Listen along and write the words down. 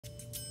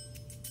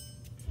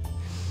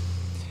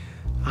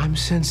I'm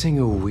sensing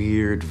a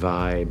weird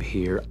vibe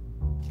here.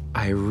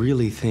 I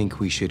really think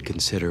we should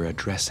consider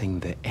addressing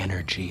the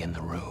energy in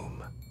the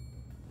room.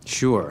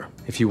 Sure,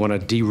 if you want to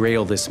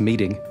derail this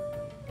meeting.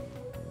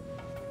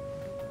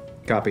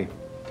 Copy.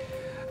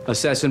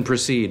 Assess and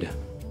proceed.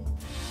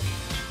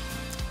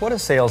 What do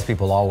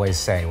salespeople always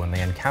say when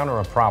they encounter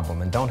a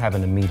problem and don't have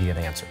an immediate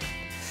answer?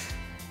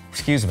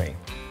 Excuse me,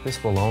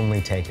 this will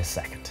only take a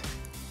second.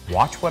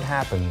 Watch what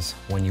happens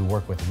when you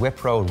work with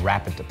Wipro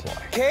Rapid Deploy.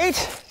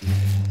 Kate?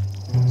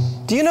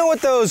 Do you know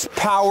what those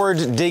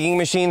powered digging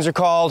machines are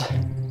called?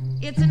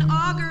 It's an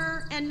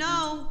auger, and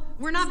no,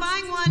 we're not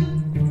buying one.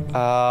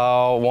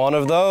 One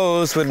of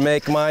those would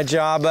make my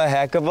job a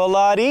heck of a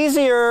lot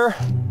easier.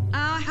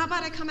 How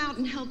about I come out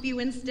and help you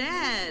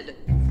instead?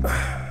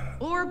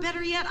 Or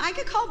better yet, I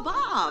could call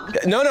Bob.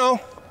 No.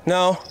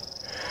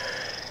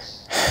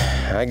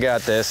 I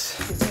got this.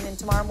 Tune in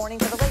tomorrow morning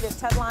for the latest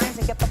headlines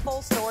and get the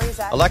full stories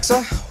at...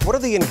 Alexa, what are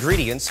the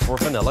ingredients for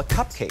vanilla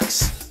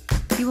cupcakes?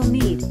 You will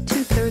need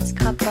 2/3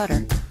 cup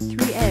butter,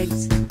 3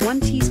 eggs, 1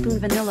 teaspoon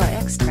vanilla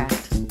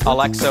extract.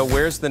 Alexa,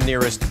 where's the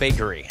nearest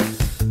bakery?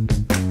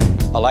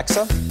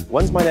 Alexa,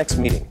 when's my next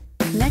meeting?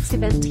 Next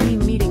event team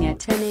meeting at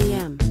 10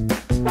 a.m.